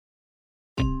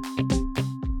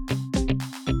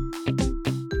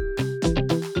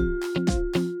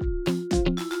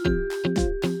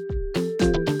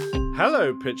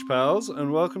Hello, Pitch Pals,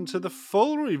 and welcome to the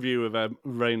full review of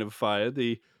Reign of Fire,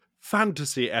 the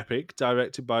fantasy epic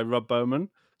directed by Rob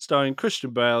Bowman, starring Christian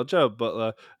Bale, Gerald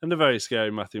Butler, and the very scary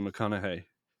Matthew McConaughey.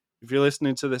 If you're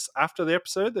listening to this after the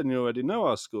episode, then you already know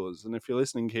our scores, and if you're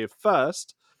listening here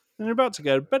first, then you're about to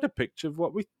get a better picture of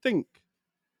what we think.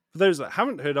 For those that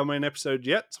haven't heard our main episode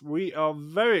yet, we are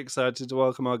very excited to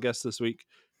welcome our guest this week,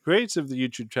 creator of the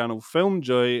YouTube channel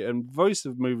FilmJoy and voice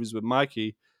of movies with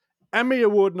Mikey, Emmy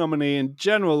Award nominee and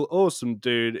general awesome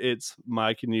dude, it's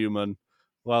Mikey Neumann.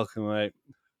 Welcome, mate.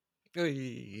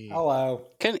 Hello.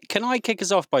 Can I kick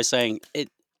us off by saying,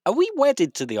 are we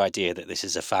wedded to the idea that this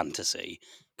is a fantasy?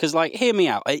 Because, hear me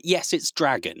out. Yes, it's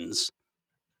dragons,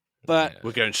 but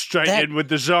we're going straight in with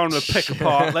the genre pick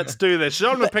apart. Let's do this.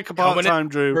 Genre pick apart time,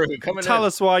 Drew. Tell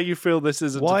us why you feel this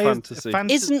isn't a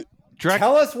fantasy.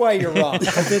 Tell us why you're wrong,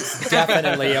 because it's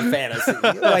definitely a fantasy.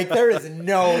 There is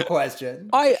no question.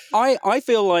 I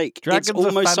feel like dragons it's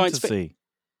almost are science fiction.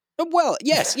 Well,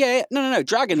 yes, yeah. No.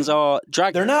 Dragons are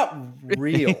dragons. They're not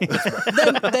real.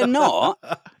 they're not.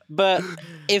 But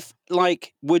if,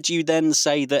 would you then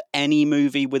say that any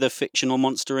movie with a fictional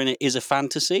monster in it is a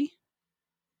fantasy?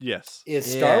 Yes. Is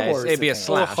Star Wars? It'd be a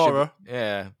slash. Or horror.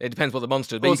 Yeah. It depends what the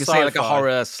monster is. But Or you can say a sci-fi.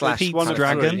 horror slash Pete's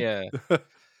dragon. Yeah.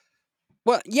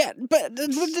 Well, yeah, but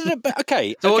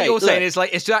okay. So what okay, you're saying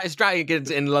look. is it's dragons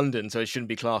in London, so it shouldn't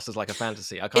be classed as a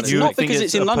fantasy. I can't. It's not because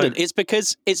it's in London. It's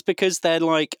because they're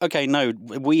okay, no,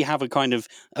 we have a kind of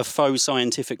a faux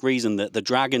scientific reason that the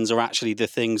dragons are actually the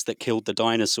things that killed the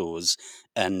dinosaurs,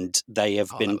 and they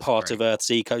have been part of Earth's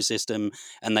ecosystem,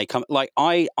 and they come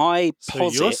I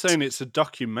posit. So you're saying it's a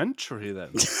documentary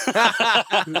then?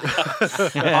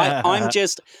 I'm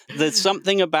just, there's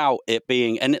something about it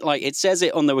being, and it says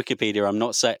it on the Wikipedia. I'm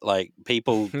not saying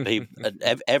people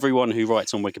everyone who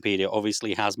writes on Wikipedia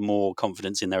obviously has more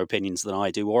confidence in their opinions than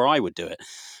I do, or I would do it.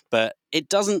 But it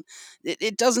doesn't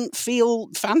feel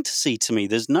fantasy to me.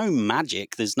 There's no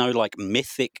magic. There's no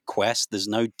mythic quest. There's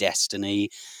no destiny.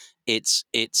 It's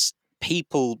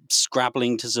people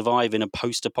scrabbling to survive in a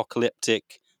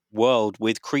post-apocalyptic world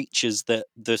with creatures that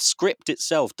the script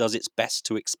itself does its best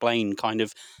to explain kind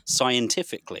of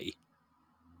scientifically.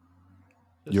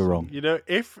 You're wrong.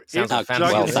 If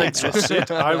dragons existed,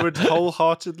 I would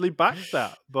wholeheartedly back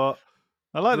that. But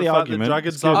I like the fact argument. that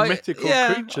dragons are mythical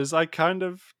creatures, I kind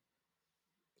of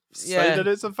say that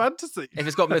it's a fantasy. If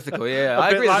it's got mythical, I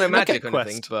agree. There's no magic or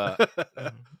anything,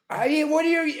 but I mean, what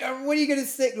are you gonna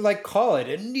say? Call it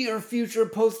a near future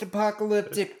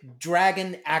post-apocalyptic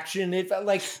dragon action? If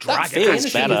that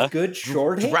feels better. Is good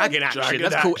shorthand. Dragon action.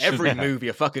 Let's call every movie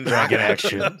a fucking dragon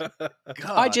action.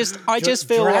 I just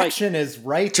feel action is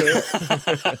right there.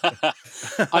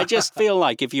 I just feel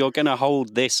like if you're going to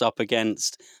hold this up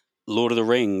against Lord of the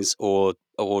Rings or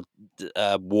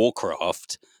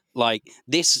Warcraft,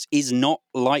 this is not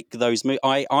like those movies.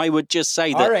 I would just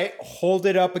say that. All right, hold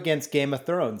it up against Game of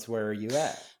Thrones. Where are you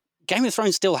at? Game of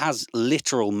Thrones still has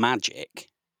literal magic,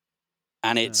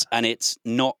 and it's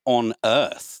not on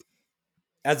Earth.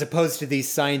 As opposed to these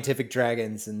scientific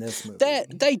dragons in this movie.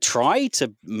 They try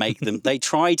to make them. They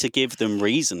try to give them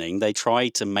reasoning. They try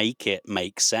to make it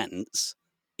make sense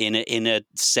in a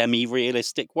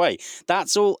semi-realistic way.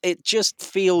 That's all. It just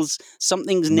feels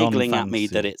something's niggling at me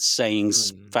that it's saying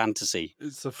fantasy.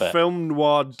 It's a film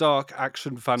noir dark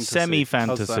action fantasy.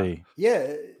 Semi-fantasy.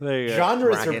 Yeah. There you go.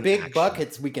 Genres Dragon are big action.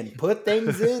 buckets we can put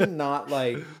things in, not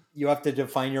you have to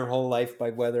define your whole life by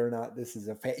whether or not this is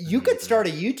a You could start a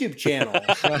YouTube channel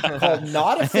called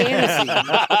Not a Fantasy,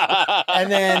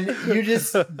 and then you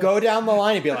just go down the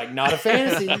line and be like, not a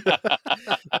fantasy.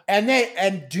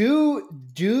 And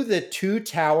do the Two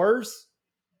Towers,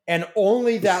 and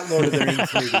only that Lord of the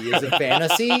Rings movie is a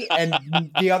fantasy,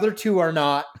 and the other two are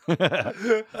not. Because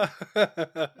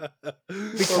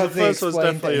the first one's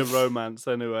definitely a romance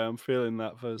anyway. I'm feeling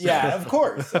that first. Yeah, of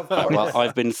course. Well,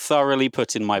 I've been thoroughly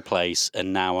put in my place,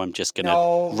 and now I'm just going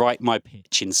to write my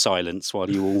pitch in silence while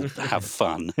you all have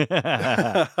fun.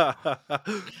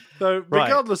 So,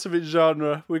 regardless of its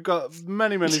genre, we've got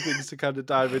many things to kind of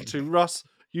dive into. Ross,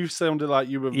 you sounded like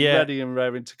you were ready and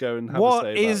raring to go and have a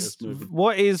say about this movie.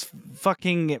 What is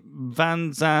fucking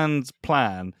Van Zandt's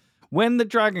plan? When the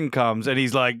dragon comes and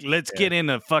he's like, let's get in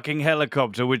a fucking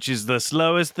helicopter, which is the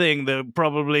slowest thing that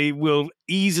probably will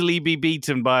easily be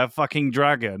beaten by a fucking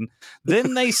dragon,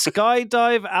 then they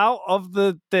skydive out of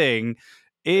the thing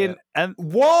and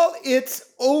while it's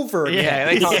over. Yeah,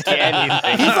 they can't see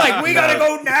anything. He's like, we gotta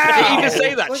go now. He can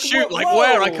say that. Shoot,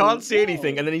 where? I can't see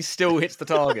anything. And then he still hits the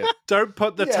target. Don't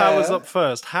put the towers up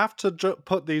first. Have to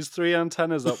put these 3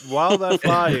 antennas up while they're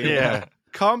flying.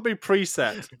 Can't be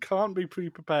preset. Can't be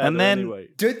pre-prepared. And then- anyway.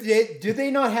 Do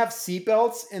they not have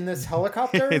seatbelts in this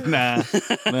helicopter? Nah.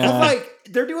 'Cause, like,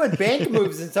 they're doing bank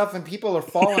moves and stuff, and people are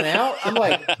falling out. I'm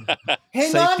like,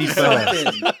 hang on Safety to first.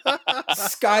 something.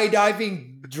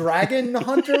 Skydiving dragon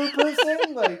hunter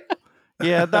person, like.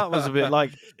 Yeah, that was a bit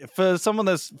like, for someone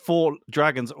that's fought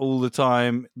dragons all the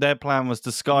time, their plan was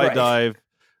to skydive,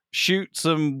 shoot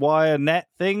some wire net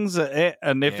things at it,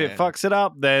 and if it Yeah. fucks it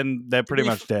up, then they're pretty be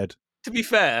much dead. To be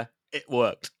fair, it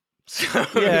worked. So,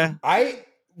 Yeah.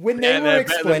 When they Yeah, were they're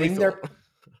better than we explaining thought.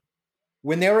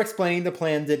 when they were explaining the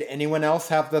plan, did anyone else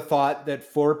have the thought that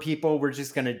 4 people were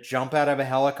just going to jump out of a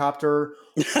helicopter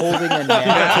holding a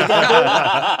net together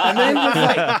and then just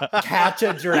like catch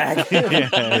a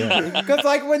dragon? Because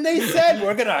like when they said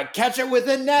we're going to catch it with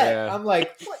a net, Yeah. I'm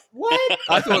like, what?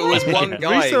 I thought it was one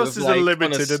guy. Resources with, like, are on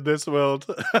limited a, in this world.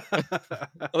 I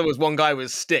thought it was one guy with a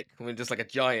stick, with just like a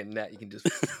giant net. You can just.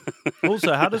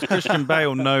 Also, how does Christian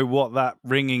Bale know what that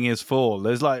ringing is for?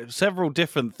 There's like several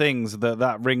different things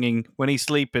that ringing when he's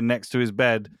sleeping next to his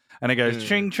bed, and it goes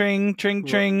tring, tring, tring,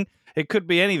 tring. It could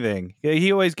be anything.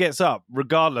 He always gets up,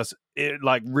 regardless.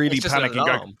 Like really It's just an panicking, going,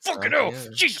 alarm, "Fucking so, hell, yeah.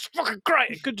 Jesus fucking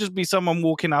Christ!" It could just be someone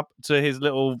walking up to his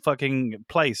little fucking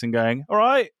place and going, "All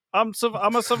right, I'm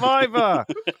a survivor."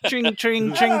 Ching,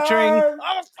 ching, ching, ching.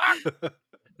 Oh fuck!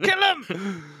 Kill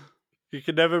him! You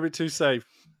can never be too safe.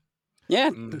 Yeah,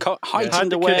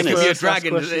 heightened Yeah. It could be a First,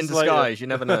 dragon ask in questions disguise. later. You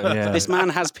never know. Yeah. This man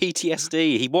has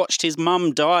PTSD. He watched his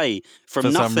mum die from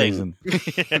For some nothing.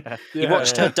 reason. He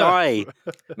watched her die.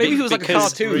 Maybe he was like a Because-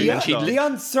 cartoon, Really? and she'd. The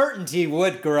uncertainty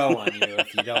would grow on you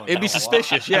if you don't. It'd be know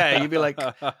suspicious, yeah. You'd be like,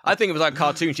 I think it was like a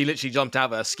cartoon. She literally jumped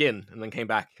out of her skin and then came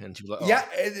back, and she was like, "Oh, Yeah,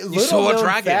 you saw a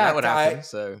dragon." That would happen.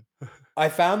 So I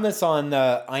found this on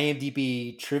the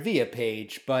IMDb trivia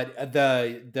page, but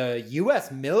the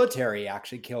U.S. military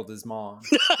actually killed his mom.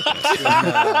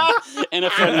 In a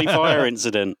friendly fire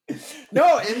incident.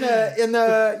 No, in the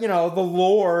the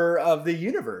lore of the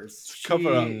universe,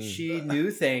 Cover up. she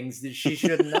knew things that she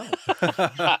shouldn't know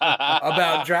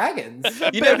about dragons.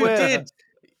 you know who did?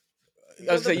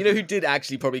 I was saying, you know who did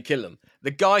actually probably kill him? The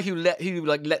guy who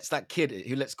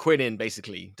lets Quinn in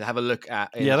basically to have a look at.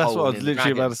 Yeah, that's what I was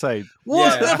literally about to say.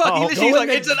 What Yeah. the fuck? He Oh, literally go like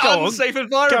in it's an go on. unsafe Go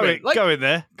environment. in, go in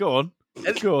there. Go on.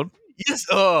 Go on. Yes.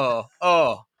 Oh.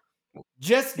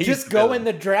 Just He's the go villain. in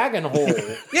the dragon hole.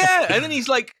 Yeah, and then he's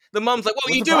like, the mum's like, "What are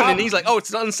What's you the doing?" And problem? he's like, "Oh,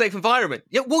 it's an unsafe environment."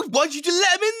 Yeah, well, why'd you just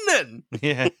let him in then?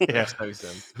 Yeah, yeah. Makes no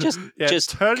sense. Just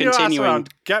turn your ass continuing. around,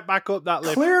 get back up that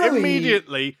lift Clearly-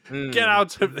 immediately. Get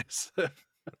out of this.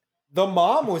 The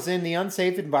mom was in the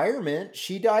unsafe environment.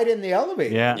 She died in the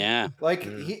elevator. Yeah. Yeah. Like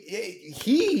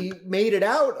he made it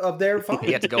out of there fine.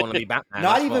 He had to go on and be Batman.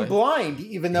 Not that's even why. blind,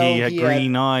 even though He had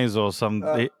green eyes or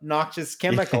something. noxious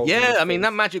chemicals. in Yeah, his I mean face.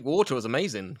 that magic water was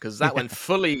amazing because that went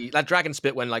fully. That dragon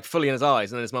spit went like fully in his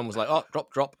eyes, and then his mum was like, "Oh,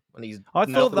 drop," and he's I not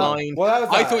thought that- blind. Well, that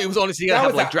was I a- thought it was honestly that gonna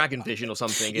have was like a- dragon vision or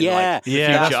something. In, Yeah. like, the Yeah,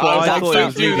 future. that's what I was thought it "Don't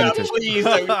was do that, leading to." please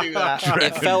don't do that.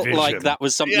 It felt like vision. that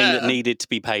was something Yeah. that needed to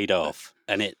be paid off,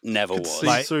 and it never Could was. see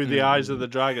Like- through the eyes of the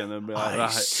dragon and be like,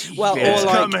 right, Well, it's or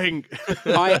like coming.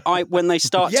 I when they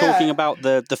start Yeah. talking about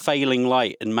the failing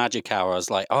light and magic hour, I was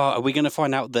like, oh, are we going to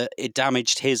find out that it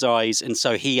damaged his eyes, and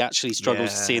so he actually struggles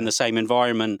to see in the same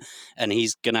environment, and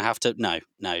he's going to have to no.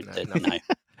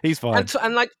 He's fine.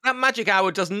 And like that magic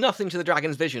hour does nothing to the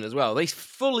dragon's vision as well. They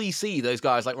fully see those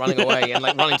guys like running away and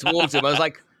like running towards him. I was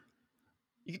like,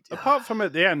 Apart from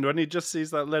at the end when he just sees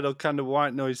that little kind of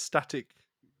white noise static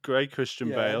grey Christian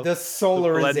Yeah, Bale. the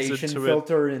solarization blends into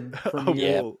filter in from a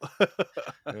Yeah. wall.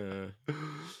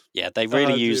 Yeah, they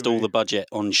really Oh, used dear all me. the budget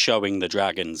on showing the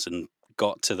dragons and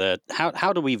got to the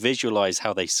how do we visualize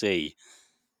how they see,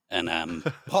 and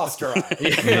posterize.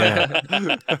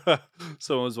 Yeah.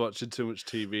 Someone's watching too much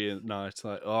TV at night.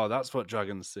 Like, oh, that's what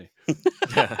dragons see.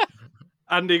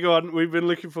 Andy, go on. We've been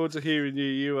looking forward to hearing you.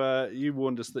 You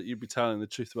warned us that you'd be telling the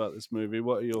truth about this movie.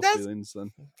 What are your feelings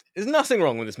then? there's nothing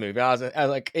wrong with this movie. I was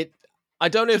like, it. I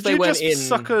don't know if Did they you went just in.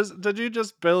 suckers? Did you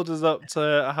just build us up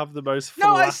to have the most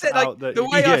No, I flat said out like that the you-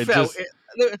 way I Yeah, felt.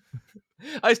 just-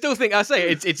 I still think I say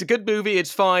it's a good movie.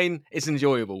 It's fine. It's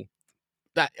enjoyable.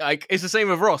 That like it's the same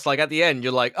with Ross. Like at the end,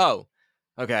 you're like, oh,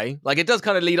 okay. Like it does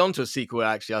kind of lead on to a sequel.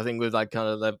 Actually, I think with like kind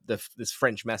of this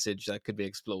French message that could be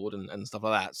explored and stuff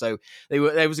like that. So there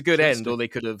was a good end, or they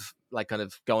could have like kind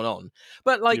of gone on.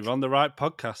 But like You're on the right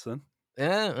podcast then.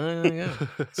 yeah.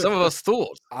 Some of us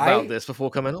thought about this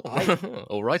before coming on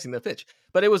or writing the pitch.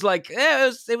 But it was like, yeah,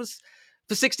 it was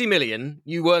for 60 million,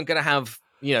 you weren't going to have,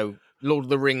 Lord of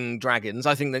the Ring dragons.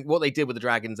 I think that what they did with the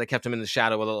dragons, they kept them in the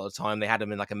shadow a lot of the time. They had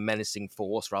them in like a menacing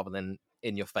force rather than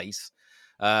in your face.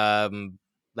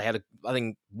 they had I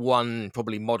think one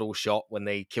probably model shot when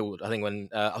they killed. I think when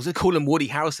I was going to call him Woody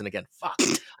Harrelson again. Fuck,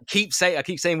 I keep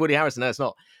saying Woody Harrelson. No, it's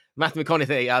not. Matthew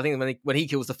McConaughey. I think when he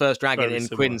kills the first dragon Very in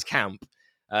similar. Quinn's camp.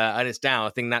 And it's down. I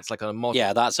think that's like a model.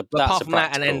 Yeah, that's a But apart a from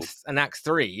that, practical. and Act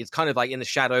 3, it's kind of like in the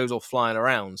shadows or flying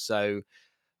around. So,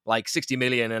 like 60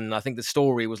 million, and I think the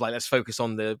story was like, let's focus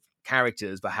on the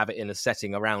characters, but have it in a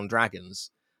setting around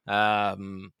dragons.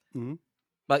 Mhm.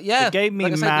 But yeah, It gave me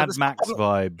like I said, Mad there's- Max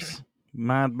vibes.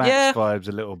 Mad Max Yeah. vibes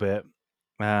a little bit.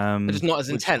 just not as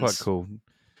which is quite intense. cool.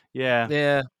 Yeah.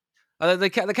 Yeah, the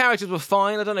characters were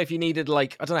fine. I don't know if you needed I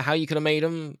don't know how you could have made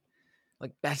them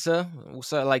like better,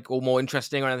 also or more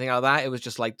interesting or anything like that. It was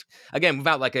just again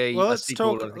without a Well, a let's sequel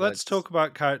or talk. anything, Let's talk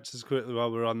about characters quickly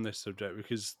while we're on this subject,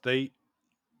 because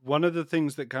one of the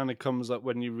things that kind of comes up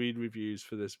when you read reviews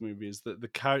for this movie is that the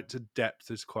character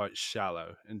depth is quite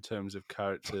shallow in terms of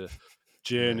character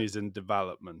journeys and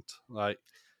development. Like,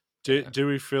 do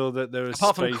we feel that there is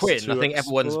apart from space Quinn, to I think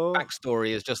everyone's explore? backstory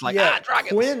is just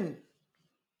dragons.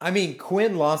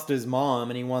 Quinn lost his mom,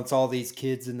 and he wants all these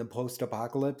kids in the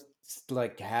post-apocalypse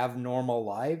to have normal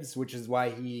lives, which is why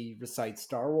he recites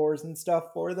Star Wars and stuff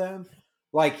for them.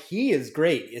 He is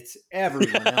great. It's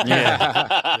everyone else.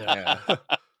 Yeah.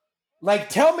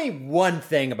 Tell me one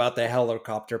thing about the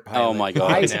helicopter pilot. Oh my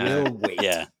God. I Yeah. will wait.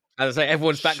 Yeah, As I say,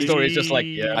 everyone's backstory is just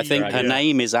I think her Yeah.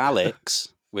 name is Alex,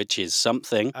 which is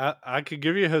something. I could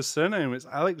give you her surname. It's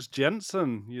Alex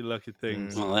Jensen. You lucky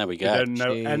things. Well, there we You go. don't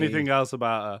know anything else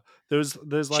about her. There's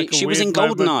a She was weird in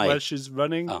moment GoldenEye. where she's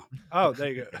running. Oh. Oh,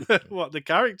 there you go. What, the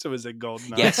character was in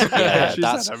GoldenEye? Yes, yeah, She's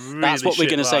that's had a really what we're shit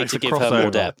going to say life. to give her more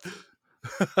crossover. depth.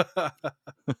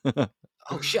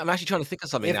 Oh shit! I'm actually trying to think of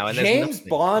something If now. And there's James nothing.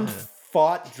 Bond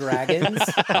fought dragons,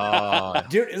 Oh,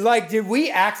 did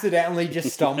we accidentally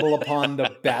just stumble upon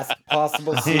the best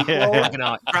possible sequel?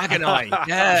 Dragonite.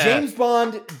 Yeah. James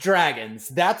Bond dragons.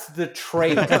 That's the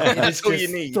trailer. It is That's all you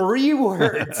just need. 3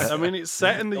 words. I mean, it's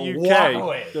set in the Walk UK.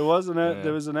 away. There wasn't Yeah.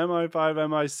 there was an MI5,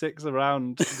 MI6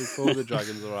 around before the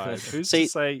dragons arrived. Who's See- to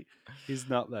say he's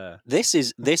not there? This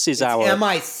is It's our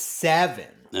MI7.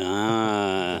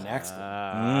 The next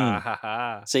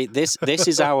one. See, this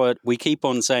is our. We keep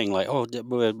on saying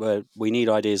we need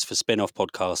ideas for spin-off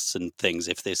podcasts and things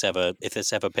if this ever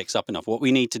picks up enough. What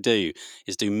we need to do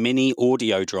is do mini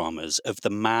audio dramas of the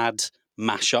mad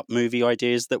mashup movie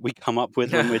ideas that we come up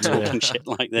with when we're talking shit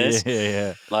like this.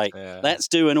 Yeah. Let's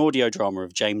do an audio drama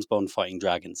of James Bond fighting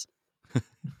dragons.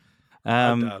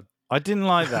 I'm down. I didn't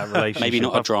like that relationship. Maybe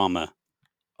not a drama.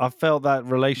 I felt that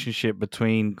relationship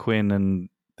between Quinn and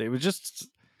it was just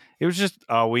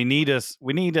we need to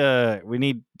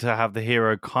have the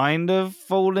hero kind of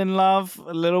fall in love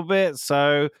a little bit,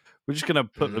 so we're just gonna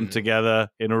put them together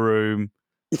in a room.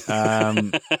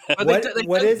 But What- they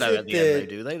what don't is though it at the end, that-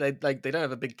 do they? They don't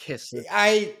have a big kiss.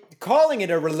 Calling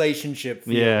it a relationship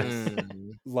feels Yeah.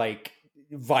 like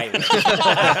violent.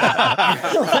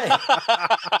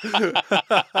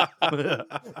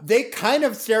 They kind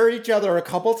of stare at each other a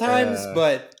couple times,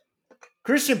 but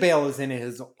Christian Bale is in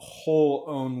his whole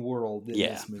own world in Yeah.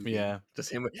 this movie. Yeah.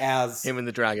 Just him As and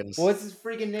the dragons. what's his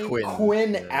freaking name?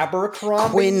 Quinn. Yeah.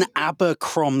 Abercrombie. Quinn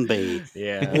Abercrombie.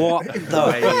 Yeah. What the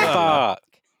fuck?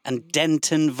 And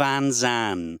Denton Van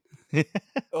Zandt.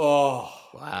 Oh,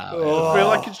 Wow. I feel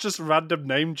like it's just random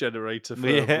name generator for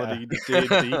a bloody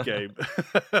D&D game.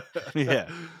 Yeah.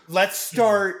 let's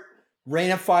start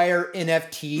Rain of Fire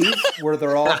NFTs where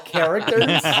they're all characters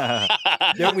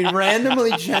that we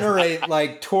randomly generate,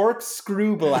 like Torque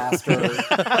Screw Blaster,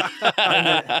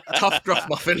 Tough Gruff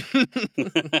Muffin.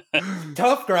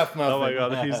 Tough Gruff Muffin. Oh my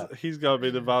god, he's got to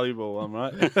be the valuable one,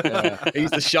 right?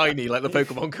 He's the shiny, like the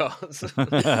Pokemon cards.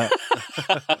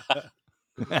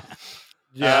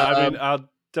 Yeah, I mean, I'll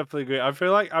definitely agree. I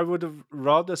feel like I would have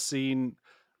rather seen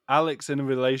Alex in a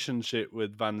relationship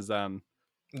with Van Zandt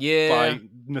Yeah. by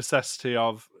necessity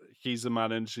of he's a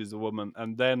man and she's a woman,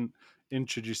 and then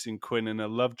introducing Quinn in a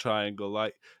love triangle.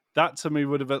 Like, that to me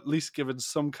would have at least given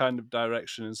some kind of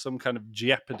direction and some kind of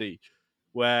jeopardy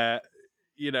where,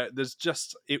 there's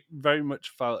just, it very much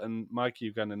felt, and Mikey,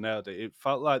 you kind of nailed it, it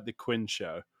felt like the Quinn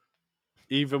show,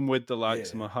 even with the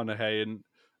likes of McConaughey. And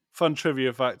fun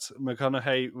trivia fact,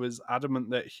 McConaughey was adamant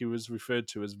that he was referred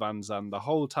to as Van Zandt the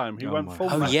whole time. He went full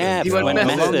method. yeah, He went full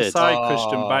method. alongside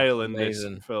Christian Bale in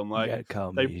amazing. this film. Like,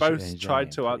 they both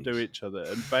tried to outdo each other,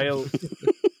 and Bale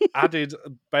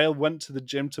Bale went to the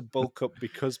gym to bulk up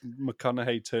because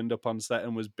McConaughey turned up on set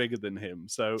and was bigger than him.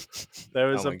 So there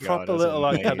was Oh a my God, proper that's little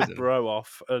kind of amazing. bro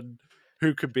off, and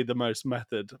who could be the most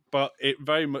method. But it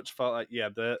very much felt like,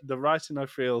 the writing, I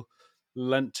feel,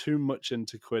 lent too much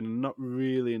into Quinn and not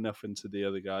really enough into the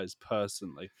other guys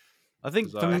personally. I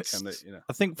think for bizarre, me, you know.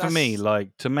 I think for me,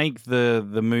 like to make the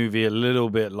movie a little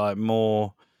bit like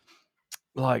more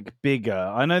like bigger.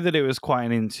 I know that it was quite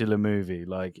an insular movie.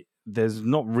 Like there's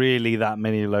not really that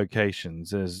many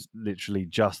locations. There's literally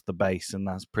just the base, and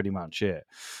that's pretty much it.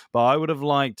 But I would have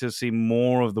liked to see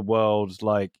more of the world.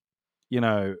 Like you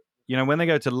know, when they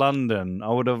go to London, I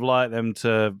would have liked them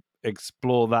to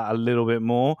explore that a little bit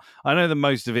more. I know that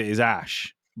most of it is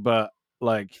ash, but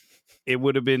like it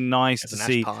would have been nice There's to an ash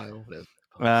see. pile. There's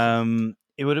a pile.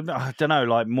 It would have been, I don't know,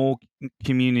 like more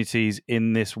communities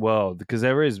in this world, because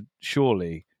there is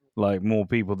surely like more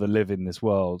people that live in this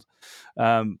world.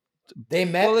 They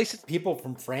met Well, people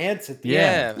from France at the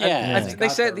Yeah. end. Yeah. And They they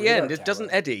got say the at the end, radar it doesn't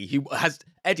tower.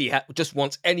 Eddie just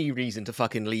wants any reason to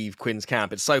fucking leave Quinn's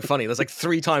camp. It's so funny. There's like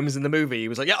 3 times in the movie he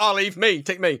was like, "Yeah, I'll leave me,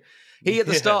 take me." He at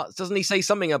the start doesn't he say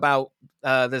something about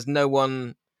there's no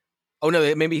one. Oh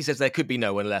no, maybe he says there could be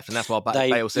no one left, and that's why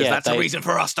Bale says that's a reason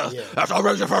for us to. That's a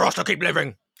reason for us to keep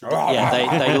living.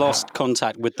 Yeah, they lost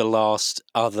contact with the last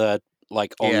other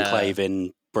like enclave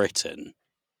in Britain.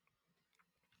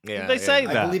 Yeah, Did they say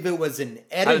I that? believe it was in Right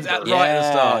Edinburgh. at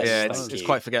the start. Yeah, Yes, it's thank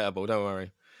quite forgettable. Don't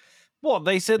worry. What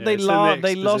they said Yeah, they it's in the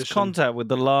they lost exposition. contact with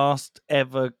the last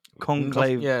ever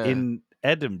conclave yeah. in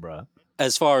Edinburgh.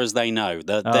 As far as they know,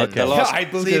 the Okay. last I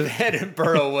believe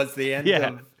Edinburgh was the end Yeah.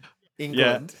 of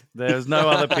England. There's no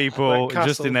other people That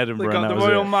just in castle. Edinburgh. They got and the that was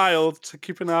Royal it. Mile to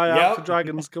keep an eye out for Yep.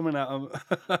 dragons coming at them.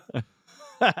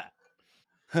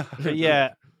 But yeah,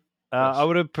 I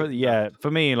would have.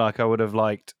 For me, like I would have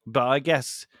liked, but I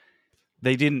guess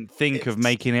they didn't think of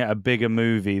making it a bigger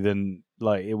movie than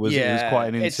like it was. It was quite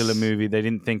an insular movie. They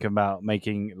didn't think about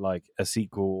making like a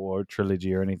sequel or a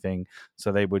trilogy or anything.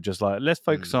 So they were just like, let's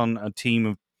focus on a team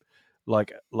of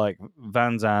like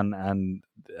Van Zandt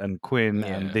and Quinn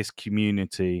and this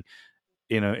community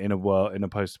in a world, in a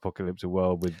post-apocalyptic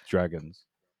world with dragons.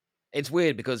 It's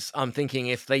weird because I'm thinking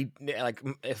if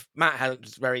Matt had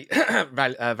very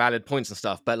valid points and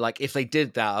stuff, but like if they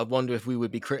did that, I wonder if we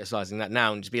would be criticizing that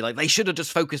now and just be like, they should have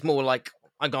just focused more like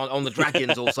on the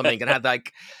dragons or something and had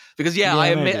like, because I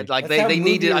admit maybe. like That's how they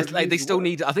needed, movie they reviews still work.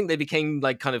 need. I think they became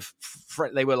like kind of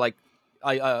they were like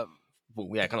kind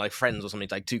of like friends or something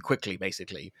like too quickly,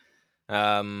 basically.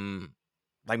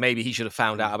 Like maybe he should have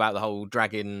found out about the whole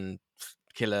dragon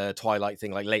killer Twilight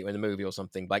thing like later in the movie or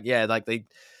something. Like like they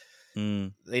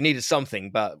needed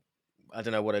something, but I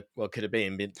don't know what could have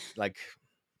been. Like,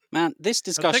 man, this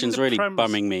discussion's the really premise-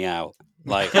 bumming me out.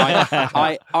 Like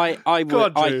I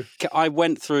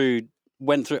went through.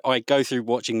 I go through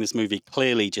watching this movie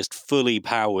clearly just fully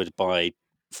powered by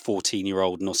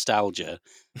 14-year-old nostalgia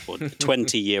or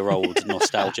 20-year-old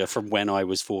nostalgia from when I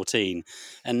was 14,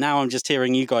 and now I'm just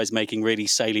hearing you guys making really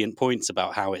salient points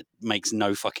about how it makes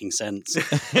no fucking sense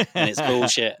and it's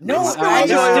bullshit. No, It's- I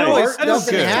know. it's Art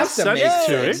doesn't good. have It's to make sense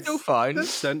to sense. it. it's still fine. There's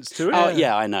sense to it. Oh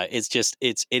yeah, I know. It's just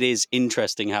it is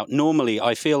interesting how normally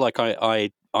I feel like I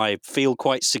feel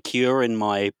quite secure in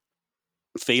my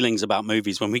feelings about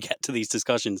movies when we get to these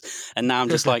discussions, and now I'm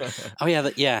just like, oh yeah,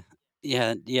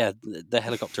 the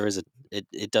helicopter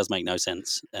it does make no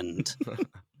sense, and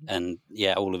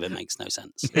yeah, all of it makes no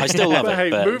sense. I still love But it. hey,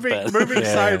 but, moving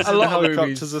Yeah. science A and lot of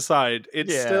helicopters movies. aside,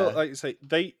 it's Yeah. still like you say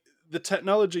the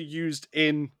technology used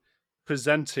in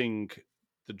presenting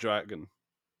the dragon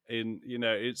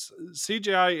it's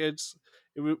CGI.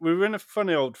 We were in a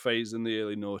funny old phase in the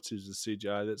early noughties of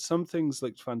CGI that some things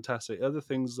looked fantastic, other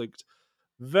things looked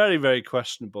very, very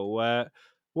questionable.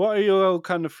 What are your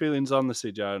kind of feelings on the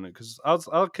CGI on it? Because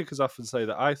I'll kick us off and say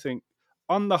that I think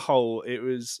on the whole it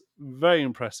was very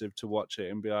impressive to watch it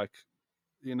and be like,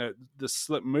 the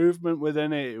slip movement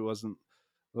within it. It wasn't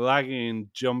laggy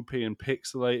and jumpy and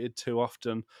pixelated too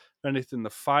often. If anything, the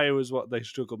fire was what they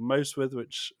struggled most with,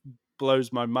 which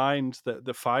blows my mind that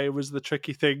the fire was the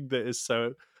tricky thing that is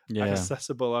so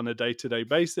accessible on a day-to-day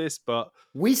basis. But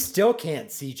We still can't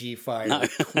CG fire No.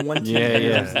 20 Yeah,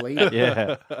 years yeah.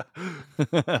 later.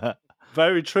 Yeah.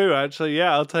 very true, actually.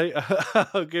 Yeah,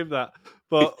 I'll give that.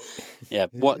 But yeah,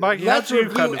 what Mikey, how Let's do you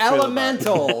review kind of feel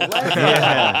Elemental. Let's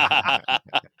Yeah.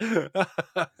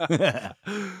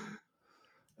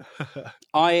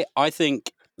 I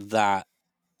think that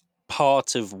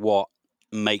part of what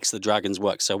makes the dragons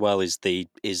work so well is the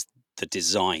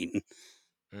design.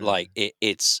 Like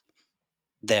it's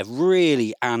they're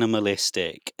really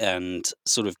animalistic and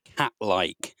sort of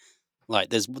cat-like. Like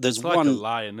there's It's like one a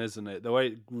lion, isn't it? The way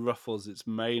it ruffles its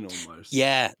mane almost.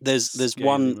 yeah there's Scaly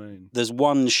one mane. there's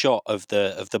one shot of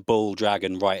the bull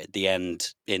dragon right at the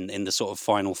end in the sort of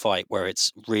final fight where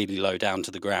it's really low down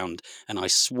to the ground, and I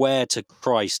swear to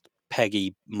Christ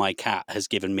Peggy, my cat, has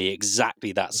given me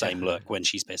exactly that same look when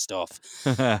she's pissed off,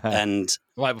 and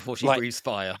Right before she like- breathes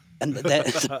fire. and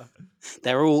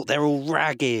they're all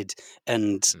ragged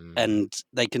and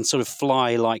they can sort of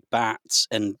fly like bats,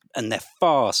 and they're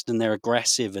fast and they're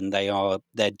aggressive and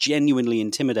they're genuinely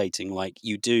intimidating. Like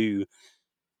you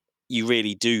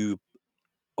really do,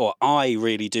 or I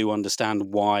really do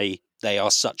understand why they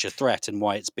are such a threat and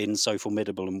why it's been so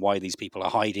formidable and why these people are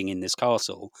hiding in this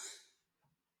castle.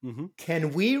 Mm-hmm.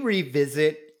 Can we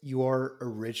revisit your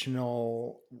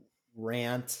original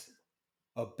rant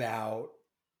about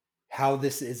how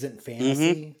this isn't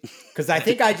fantasy? Because I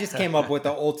think I just came up with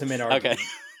the ultimate argument.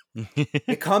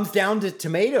 It comes down to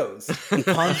tomatoes. It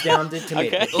comes down to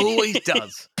tomatoes. It always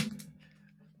does.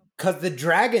 Because the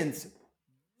dragons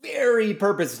very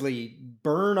purposely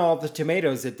burn all the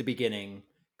tomatoes at the beginning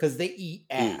because they eat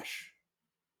ash.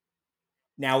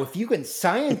 Now, if you can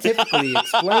scientifically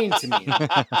explain to me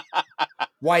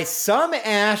why some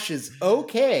ash is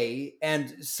okay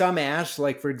and some ash,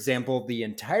 like for example, the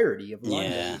entirety of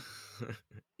London,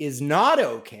 is not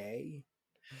okay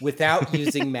without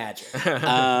using magic.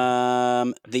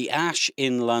 The ash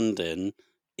in London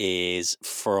is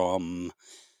from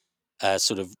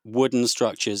sort of wooden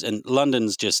structures, and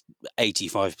London's just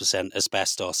 85%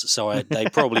 asbestos, so they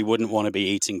probably wouldn't want to be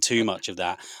eating too much of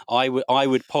that. I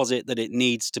would posit that it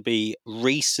needs to be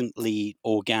recently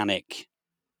organic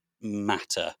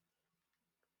matter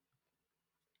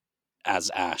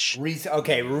as ash.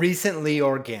 Recently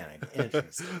organic.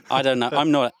 Interesting. I don't know.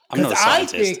 I'm not a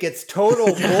scientist. I think it's total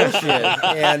bullshit,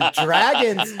 and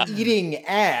dragons eating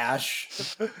ash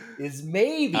is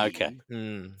maybe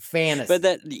fantasy. But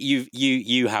that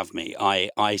you have me.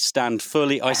 I stand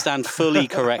fully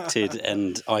corrected,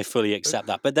 and I fully accept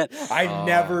that. But then I'm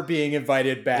never being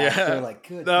invited back. Yeah. They're like,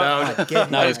 good. No,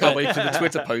 God, I just can't wait for the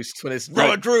Twitter post when it's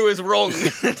Drew is wrong.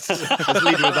 Let's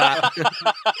lead with that.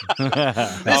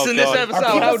 Listen, this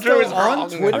episode, how Drew is wrong.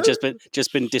 Twitter? I've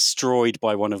just been destroyed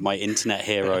by one of my internet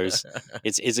heroes.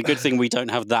 It's a good thing we don't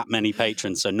have that many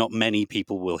patrons, so not many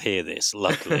people will hear this.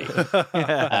 Luckily,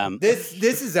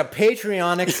 this is a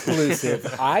Patreon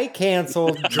exclusive. I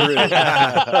canceled Drew live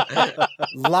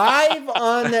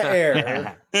on the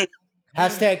air.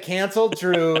 Hashtag canceled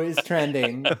Drew is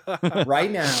trending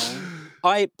right now.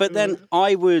 But then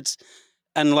I would.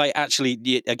 And like,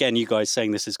 actually, again, you guys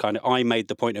saying this is kind of, I made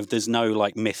the point of there's no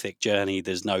like mythic journey,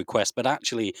 there's no quest, but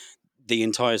actually the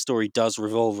entire story does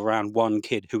revolve around one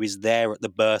kid who is there at the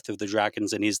birth of the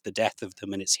dragons and is the death of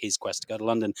them, and it's his quest to go to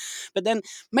London. But then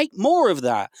make more of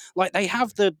that. Like they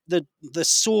have the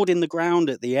sword in the ground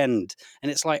at the end, and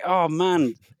it's like, oh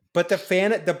man. But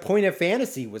the point of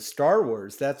fantasy was Star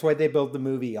Wars. That's why they built the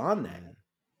movie on that.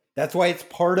 That's why it's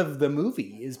part of the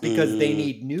movie, is because they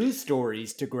need new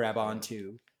stories to grab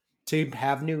onto to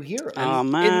have new heroes. Oh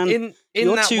man,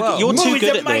 you're too Movies good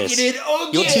that at Mikey this. did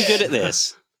You're too good at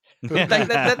this.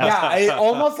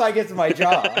 Almost like it's my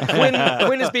job.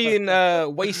 Quinn is being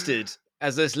wasted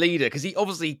as this leader because he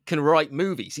obviously can write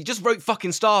movies. He just wrote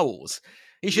fucking Star Wars.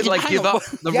 He should give up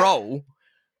the role.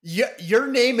 Your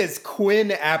name is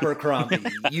Quinn Abercrombie.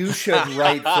 You should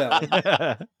write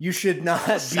film. You should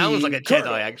not Sounds like a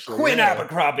Jedi, actually. Quinn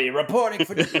Abercrombie reporting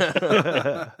for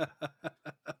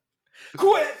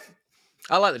Quinn.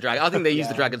 I like the dragon. I think they use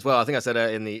the dragons well. I think I said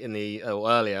in the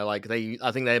earlier. Like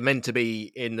I think they're meant to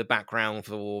be in the background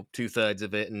for 2/3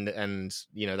 of it, and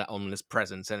that ominous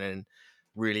presence, and then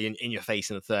really in your face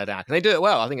in the third act. And they do it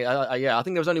well. I think I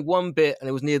think there was only one bit, and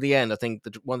it was near the end. I think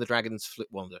one of the dragons,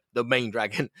 the main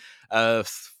dragon,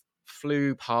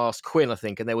 flew past Quinn, I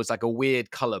think, and there was like a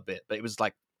weird color bit, but it was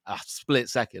like a split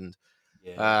second.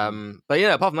 Yeah. But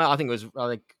yeah, apart from that, I think it was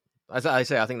like as I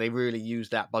say, I think they really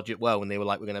used that budget well when they were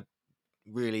like, we're gonna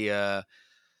really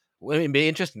it'd be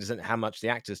interesting to see how much the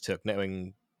actors took,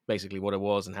 knowing basically what it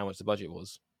was and how much the budget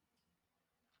was.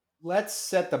 Let's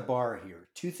set the bar here.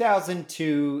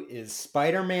 2002 is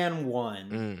Spider-Man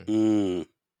 1,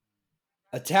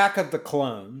 Attack of the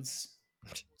Clones,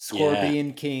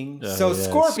 Scorpion King.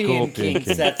 Scorpion King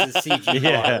sets a CG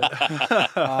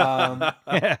bar.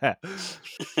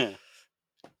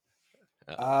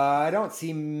 I don't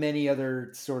see many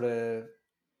other sort of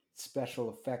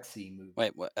special effectsy movies.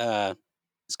 Wait,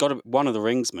 it's got one of the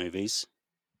Rings movies.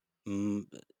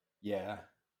 Yeah.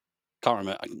 Can't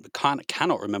remember. I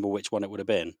cannot remember which one it would have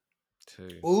been.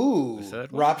 2. Ooh, The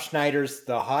third one? Rob Schneider's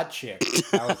The Hot Chick.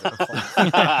 That was a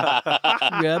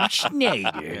classic. Rob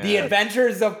Schneider. Yeah. The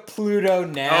Adventures of Pluto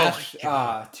Nash.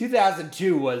 God.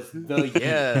 2002 was the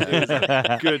year.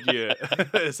 Yeah. Good year.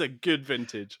 It's a good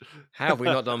vintage. How have we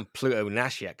not done Pluto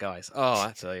Nash yet, guys? Oh,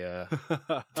 that's a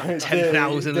The-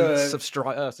 10,000 the-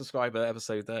 subscriber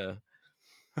episode there.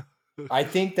 I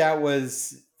think that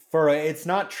was for it's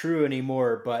not true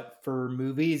anymore, but for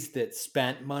movies that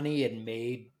spent money and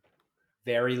made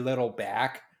very little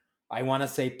back, I want to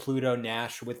say Pluto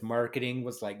Nash with marketing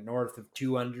was like north of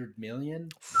 200 million.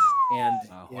 And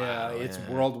its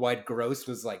worldwide gross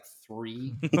was like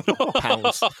 3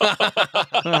 pounds.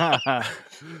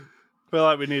 Feel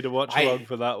like we need a watch along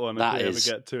for that one That if we is-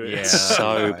 ever get to it. yeah.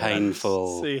 So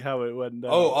painful. See how it went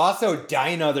down. Oh, also Die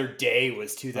Another Day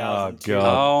was 2002. God.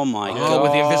 Oh my Oh, god!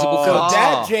 with the invisible So car.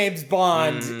 that James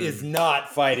Bond is not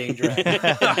fighting dragons.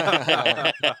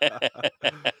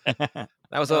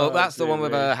 That's the one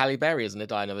with Halle Berry, isn't it?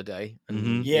 Die Another Day.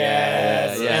 And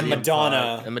Yes, Yeah, and the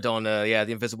Madonna. And Madonna, yeah,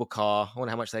 the invisible car. I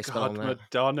wonder how much they spent God, on that.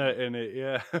 Madonna in it,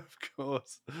 yeah, of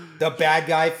course. The bad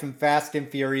guy from Fast and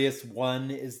Furious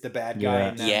 1 is the bad guy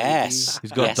in that Yes,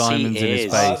 He's got yes, diamonds he in his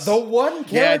is. movie. face. The one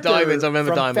character diamonds, I remember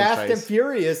from Diamond's Fast and face.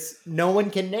 Furious no one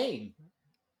can name.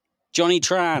 Johnny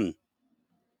Tran.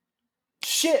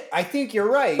 Shit, I think you're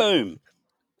right. Boom.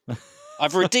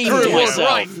 I've redeemed Drew was myself.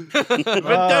 right.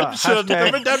 Redemption, the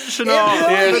hashtag- redemption It arc.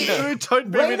 really- The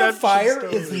Toad Baby Rain of redemption Fire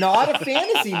story. is not a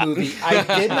fantasy movie.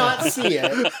 I did not see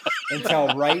it until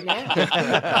right now.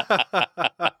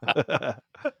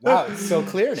 Wow, it's so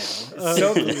clear now. It's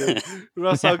so clear.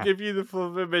 Russ, I'll give you the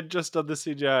full image just on the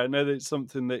CGI. I know that it's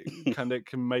something that kind of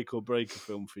can make or break a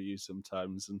film for you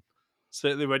sometimes, and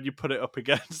certainly when you put it up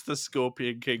against the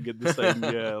Scorpion King in the same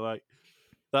year, like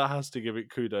that has to give it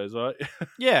kudos, right?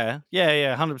 Yeah,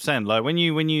 100%. Like when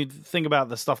you think about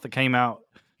the stuff that came out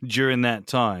during that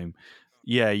time,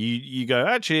 yeah, you go,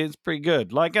 actually, it's pretty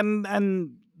good. Like,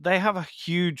 and they have a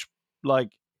huge like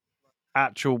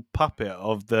actual puppet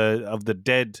of the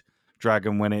dead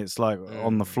dragon when it's like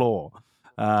on the floor.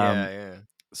 Yeah.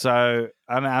 So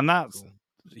and that's Cool.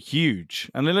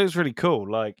 huge, and it looks really cool.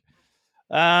 Like,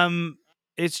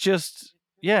 it's just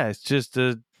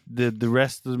the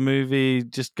rest of the movie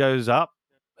just goes up,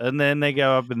 and then they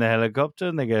go up in the helicopter,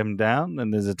 and they go down,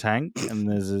 and there's a tank, and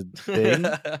there's a thing,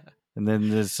 and then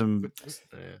there's some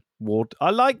water.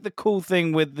 I like the cool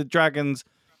thing with the dragons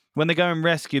when they go and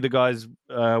rescue the guys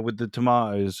with the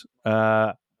tomatoes,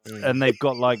 and they've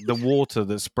got like the water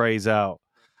that sprays out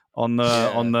on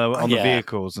the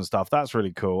vehicles and stuff. That's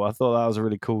really cool. I thought that was a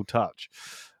really cool touch.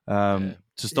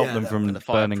 To stop them that from and the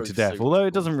burning to fireproof death. suit Although was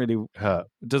it doesn't really hurt.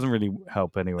 It doesn't really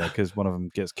help anyway because one of them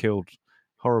gets killed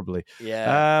horribly.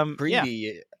 Yeah.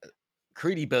 Yeah.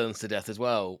 Creedy burns to death as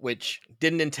well, which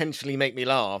didn't intentionally make me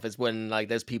laugh. Is when like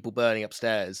there's people burning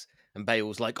upstairs and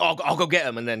Bale's like, "Oh, I'll go get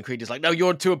him," and then Creedy's like, "No,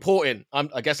 you're too important.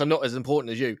 I guess I'm not as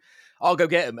important as you. I'll go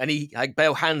get him." And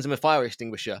Bale hands him a fire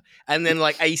extinguisher, and then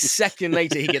like a second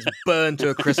later he gets burned to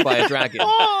a crisp by a dragon.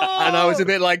 And I was a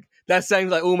bit like, that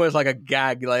sounds like almost like a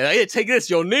gag. Like, "Here, take this,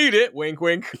 you'll need it." Wink,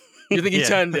 wink. You think he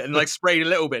turned it and like sprayed a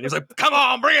little bit? And he was like, "Come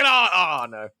on, bring it on!" Oh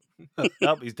no.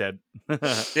 Oh, he's dead.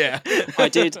 Yeah. I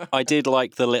did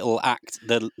like the little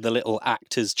little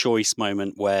actor's choice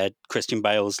moment where Christian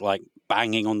Bale's like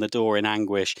banging on the door in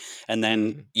anguish, and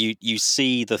then you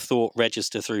see the thought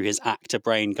register through his actor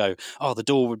brain go, "Oh, the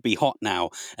door would be hot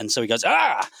now," and so he goes,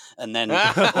 "Ah!" and then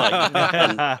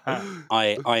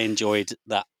I enjoyed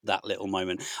that little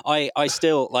moment. I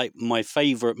still like my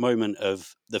favorite moment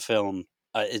of the film.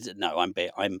 No,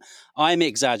 I'm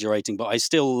exaggerating, but I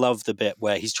still love the bit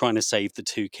where he's trying to save the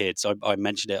two kids. I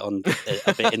mentioned it on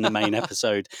a bit in the main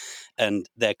episode, and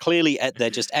they're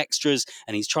just extras,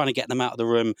 and he's trying to get them out of the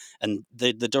room, and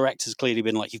the director's clearly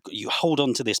been like, you hold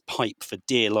on to this pipe for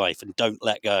dear life and don't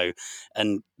let go.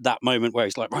 And that moment where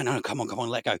he's like, right, no, come on,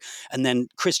 let go, and then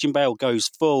Christian Bale goes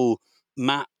full.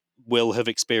 Matt will have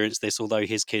experienced this, although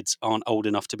his kids aren't old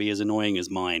enough to be as annoying as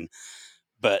mine.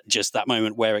 But just that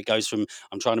moment where it goes from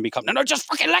I'm trying to become no, just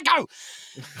fucking let go.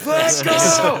 Let's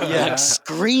go! Like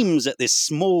screams at this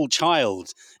small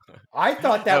child. I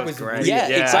thought that was great. weird. Yeah,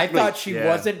 exactly. I thought she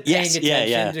wasn't paying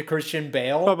attention to Christian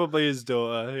Bale. Probably his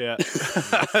daughter, yeah.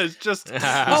 It's just it's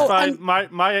fine.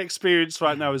 My experience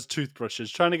right now is toothbrushes.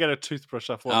 Trying to get a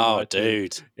toothbrush off one of my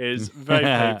teeth is very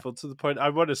painful to the point I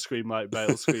want to scream like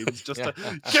Bale screams. Just to,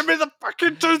 give me the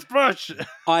fucking toothbrush.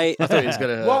 I thought he was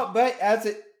gonna. Well, but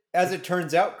as it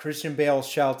turns out, Christian Bale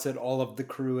shouts at all of the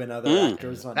crew and other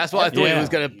actors. On That's what I thought he was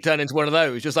going to turn into one of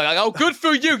those. Just like, oh, good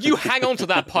for you. You hang on to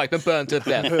that pipe and burn to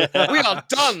death. We are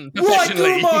done Right through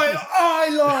professionally. my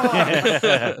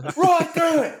eyeline! Right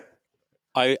through it!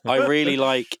 I really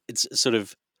like it's sort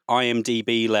of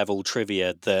IMDb level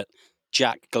trivia that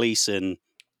Jack Gleason,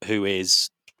 who is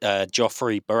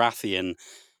Joffrey Baratheon,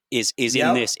 is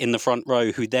in this in the front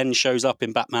row, who then shows up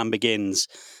in Batman Begins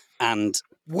and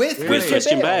With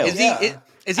Christian Bale. Is he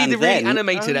And the really then-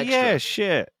 animated extra? Yeah,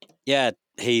 shit. yeah,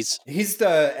 he's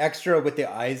the extra with the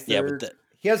eyes. Yeah, There. with the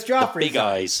He has Joffrey's big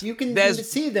eyes. You can There's-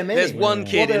 see them. There's anywhere. one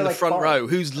kid Well, in the they're, front far. row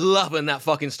who's loving that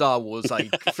fucking Star Wars.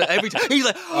 Like every time he's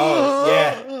like, Oh,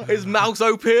 yeah. his mouth's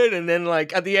open, and then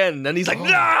like at the end, and he's like, no,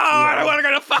 I don't want to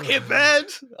go to fucking bed.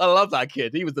 I love that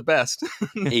kid. He was the best.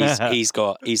 he's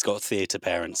got theatre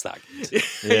parents. That kid.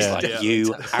 It's Yeah. like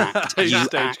you act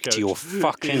Stagecoach. your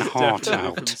fucking He's heart definitely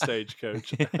out. from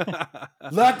Stagecoach.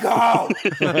 Let go.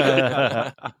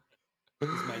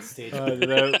 My stage. I don't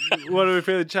know. What are we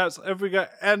feeling, chaps? Have we got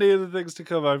any other things to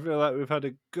cover? I feel like we've had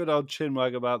a good old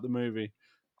chinwag about the movie.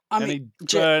 I Any mean,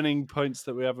 burning points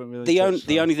that we haven't really the touched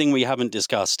on? only thing we haven't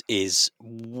discussed is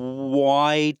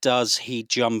why does he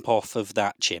jump off of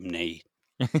that chimney?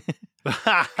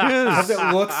 Because it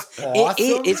looks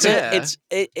awesome.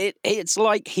 It's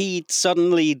like he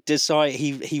suddenly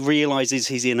he realizes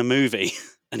he's in a movie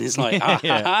and is like,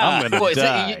 I'm gonna What,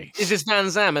 die. is this Van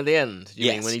Zam at the end? You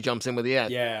mean Yes. when he jumps in with the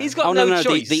end? Yeah. He's got oh no no,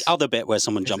 choice. the other bit where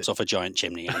someone jumps off a giant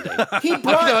chimney, Andy. He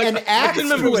brought an I axe couldn't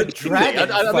remember to it a was a chimney.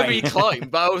 dragon I remember he fight.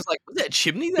 climbed, but I was like, was it a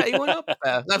chimney that he went up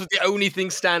there? That was the only thing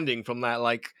standing from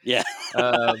that Yeah.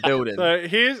 building. So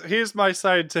here's my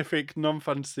scientific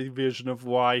non-fantasy version of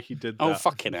why he did that. Oh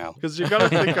fucking hell! Because you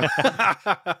got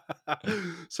to think.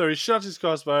 So he shot his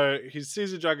crossbow. He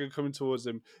sees a dragon coming towards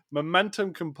him.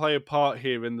 Momentum can play a part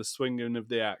here in the swinging of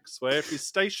the axe. Where if he's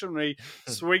stationary,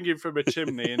 swinging from a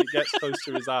chimney, and it gets close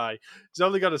to his eye, he's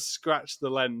only got to scratch the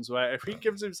lens. Where if he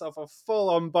gives himself a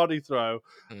full-on body throw,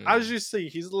 as you see,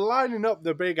 he's lining up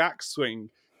the big axe swing.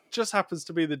 Just happens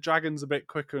to be the dragon's a bit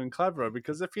quicker and cleverer,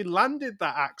 because if he landed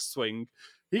that axe swing,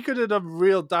 he could have done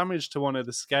real damage to one of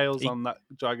the scales on that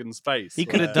dragon's face. He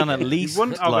could have done at least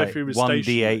wouldn't have like if he was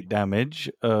 1d8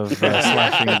 damage of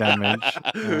slashing damage.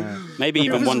 Maybe He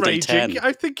even was 1d10. raging.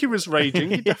 I think he was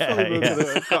raging. He definitely would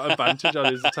have got advantage on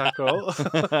his attack roll.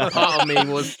 Part of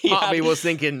me was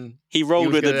thinking He rolled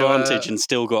was with gonna, advantage and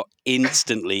still got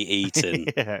instantly eaten.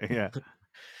 yeah.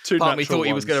 Two part of me natural thought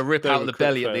he was ones. going to rip They out were the quick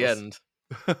belly at the fails. end.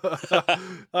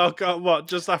 Oh god! What?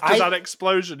 Just after that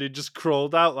explosion, he just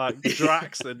crawled out like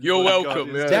Drax. And You're oh my welcome,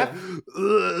 God, he's yeah.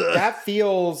 dead. That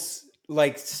feels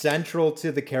like central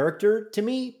to the character to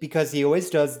me because he always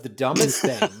does the dumbest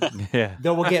thing Yeah.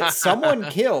 that will get someone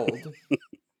killed.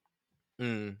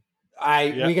 Mm.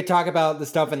 We could talk about the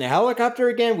stuff in the helicopter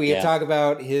again. We could Yeah. talk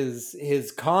about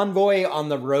his convoy on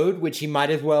the road, which he might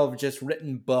as well have just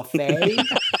written buffet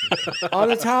on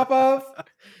the top of.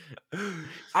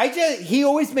 He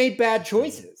always made bad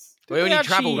choices. We only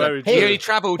actually- traveled. Hey, he only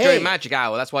traveled hey. during Magic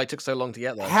Hour. That's why it took so long to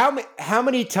get there. How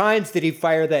many times did he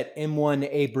fire that M1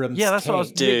 Abrams? Yeah, that's what I was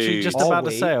tank? literally just about to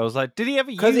Always. say. I was like, did he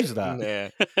ever 'Cause use that? Yeah.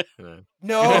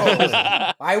 No,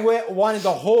 I wanted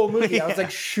the whole movie. I was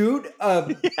like, shoot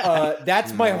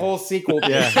that's my whole sequel.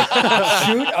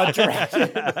 Shoot a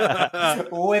dragon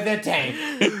with a tank.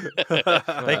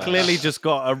 They clearly just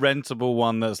got a rentable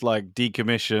one that's like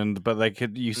decommissioned, but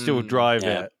you still drive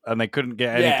Yeah. it, and they couldn't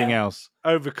get anything else.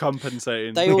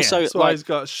 Overcompensating. They also That's why like he's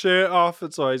got a shirt off.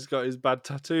 That's why he's got his bad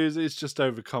tattoos. It's just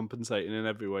overcompensating in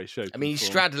every way, shape. I mean, he's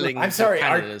and form. straddling. I'm sorry,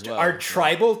 canon as well. are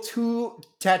tribal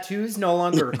tattoos no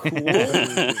longer cool?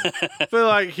 I feel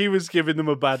like he was giving them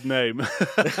a bad name.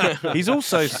 He's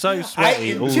also so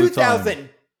sweaty all In the time.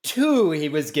 2002, he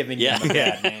was giving Yeah. you a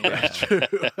bad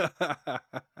name.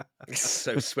 He's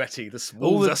so sweaty. The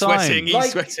All walls the are sweating. time. He's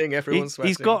Like, sweating. Everyone's sweating.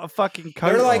 He's got a fucking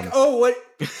coat They're like, on. oh,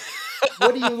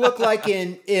 what do you look like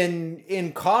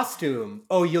in costume?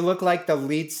 Oh, you look like the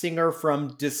lead singer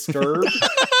from Disturbed.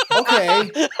 Okay,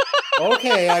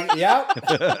 yeah.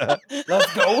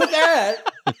 Let's go with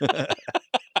that.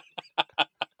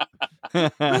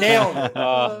 Nailed it.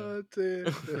 Oh,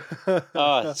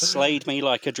 dear. slayed me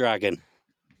like a dragon.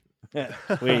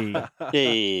 We.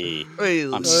 Hey.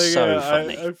 Well, I'm There you so go.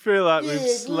 funny. I feel like we've Yeah,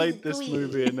 slayed this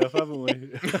movie enough, haven't we?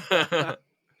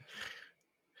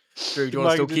 Drew, do you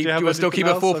want Mike, to did you have still keep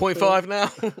anything at else? 4.5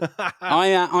 now? I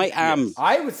am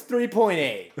I was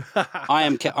 3.8.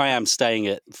 I am staying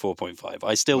at 4.5.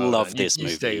 I still love this you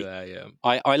movie. Stay there, yeah.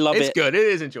 I love It's it good. It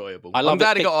is enjoyable. I love I'm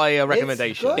glad it it got a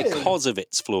recommendation. good. because of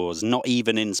its flaws, not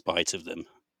even in spite of them.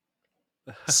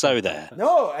 So there.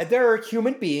 No, there are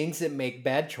human beings that make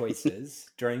bad choices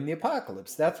during the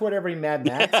apocalypse. That's what every Mad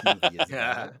Max movie is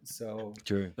about. So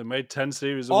True. They made 10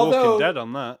 series of Although- Walking Dead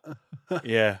on that.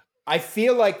 Yeah. I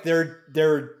feel like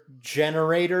their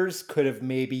generators could have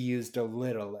maybe used a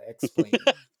little explaining.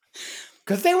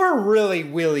 Because they were really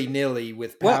willy-nilly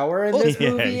with power in this yeah,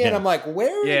 movie. yeah. And I'm like,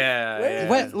 where Yeah.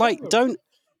 Where, like, don't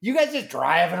you guys just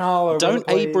driving all over the don't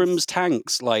place? Abrams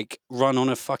tanks like run on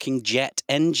a fucking jet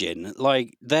engine?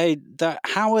 Like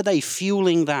how are they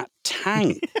fueling that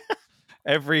tank?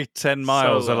 Every 10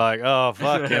 miles Solar. are like, oh,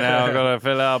 fucking hell, I've got to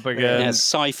fill it up again. Yeah,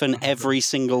 siphon every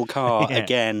single car Yeah.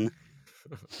 again,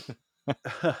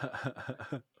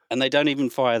 and they don't even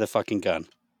fire the fucking gun.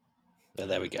 But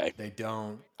there we go. They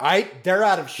don't. They're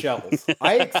out of shells.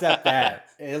 I accept that.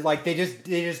 Like they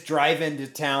just drive into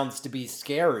towns to be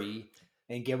scary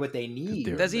and get what they need.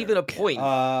 There's even a point.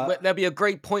 There'll be a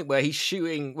great point where he's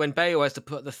shooting when Bayo has to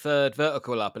put the third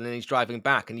vertical up, and then he's driving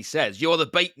back, and he says, "You're the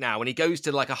bait now," and he goes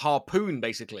to like a harpoon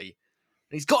basically,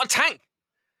 and he's got a tank.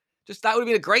 Just that would have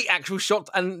been a great actual shot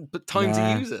and time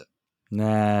Nah. to use it.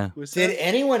 Nah. Did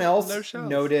anyone else No shells.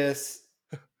 notice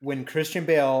when Christian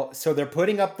Bale? So they're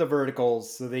putting up the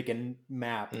verticals so they can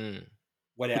map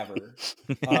whatever,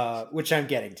 which I'm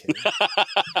getting to.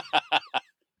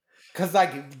 Because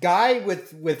like guy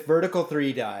with vertical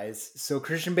 3 dies, so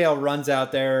Christian Bale runs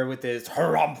out there with his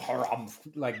harum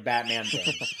like Batman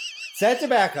thing, sets it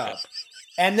back up,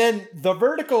 and then the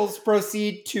verticals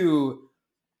proceed to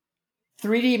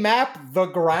 3D map the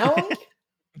ground.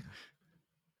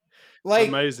 Like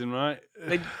Amazing, right?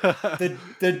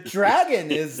 the dragon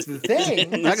is the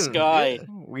thing, In the sky.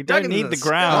 We don't Dragon need in the the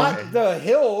ground. not the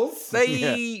hills.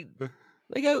 They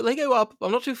go up.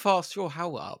 I'm not too fast sure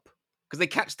how up. Because they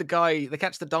catch the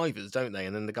divers, don't they?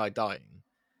 And then the guy dying.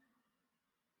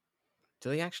 Do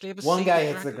they actually ever One see guy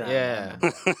the hits the dragon?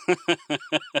 ground.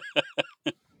 Yeah.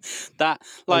 That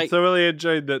I like thoroughly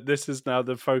enjoyed that this is now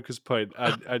the focus point.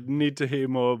 I need to hear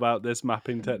more about this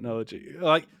mapping technology.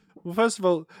 Like, well, first of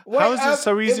all, how is it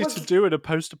so easy to do in a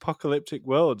post-apocalyptic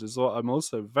world is what I'm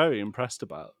also very impressed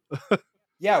about.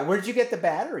 Yeah, where'd you get the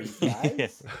batteries,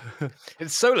 guys?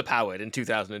 It's solar powered in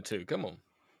 2002. Come on.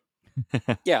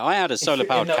 yeah, I had a solar In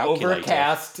powered the calculator.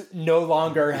 overcast, no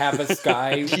longer have a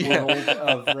sky world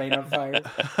of Rain on Fire.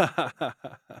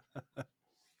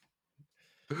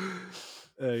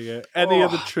 There you go. Any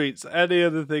other treats? Any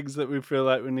other things that we feel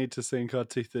like we need to sink our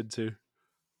teeth into?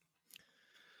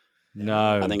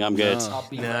 No. I think I'm good.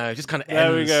 No, it just kind of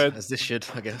There we ends go. as this should,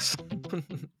 I guess.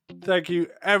 Thank you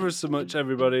ever so much,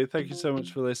 everybody. Thank you so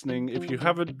much for listening. If you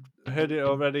haven't heard it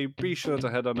already, be sure to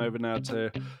head on over now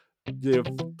to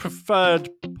the preferred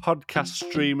podcast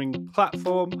streaming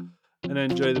platform and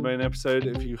enjoy the main episode.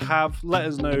 If you have, let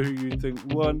us know who you think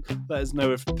won. Let us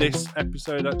know if this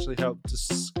episode actually helped to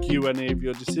skew any of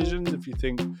your decisions. If you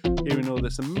think hearing all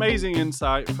this amazing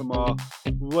insight from our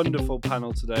wonderful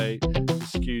panel today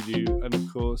skewed you. And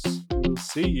of course, we'll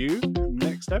see you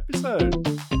next episode.